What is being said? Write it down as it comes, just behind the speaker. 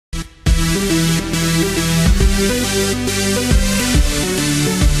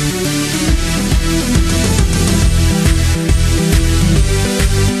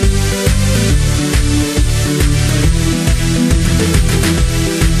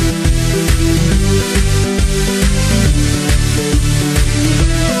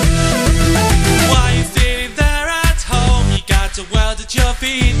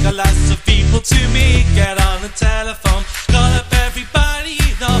Got lots of people to meet, get on the telephone, call up everybody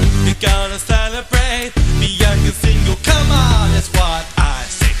you know, you're gonna celebrate, be young and single, come on, that's what I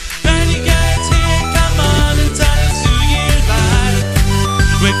say. When you get here, come on and tell us who you like.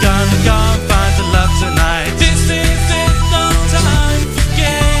 We're gonna go and find the love tonight. This isn't no time for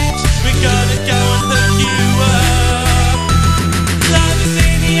games, we're gonna go and hook you up. Love is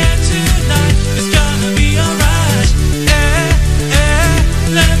in the air tonight, it's gonna be alright.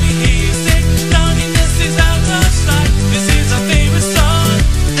 Let me hear you sing, loneliness is out of sight. This is our favorite song.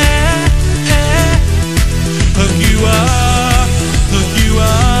 Hook you up, hook you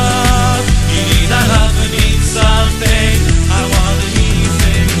up. You need a love and need something. I wanna hear you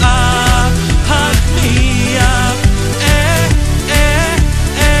sing, hug me up.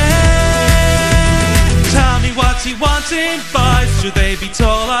 Tell me what's he wanting, boys. Should they be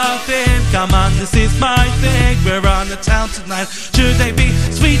tall or thin? Come on, this is my thing. We're on the town tonight. Should they be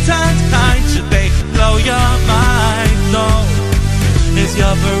sweet and kind? Should they blow your mind? No, it's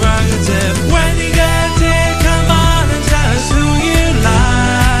your prerogative. When you get here, come on and tell us who you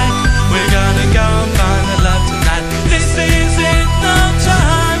like. We're gonna go and find the love tonight. This isn't no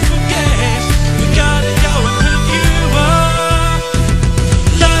time for games. We gotta go and hook you up.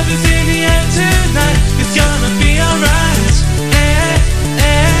 Love is in the air tonight. It's gonna be alright.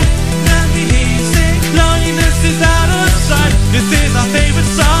 Let me hear you sing. Loneliness is out of sight. This is our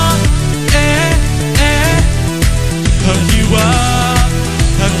favorite song. Hook you up,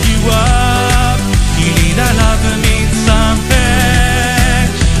 hook you up. You need a love that means something.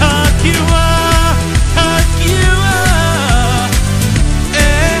 Hook you up, hook you up.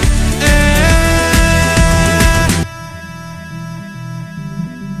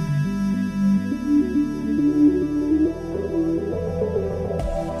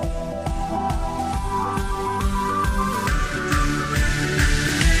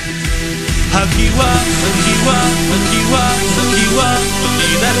 Hook you up, hook you up, hook you up, hook you up. You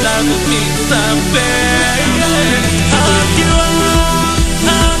need that love that means something. Hook you up.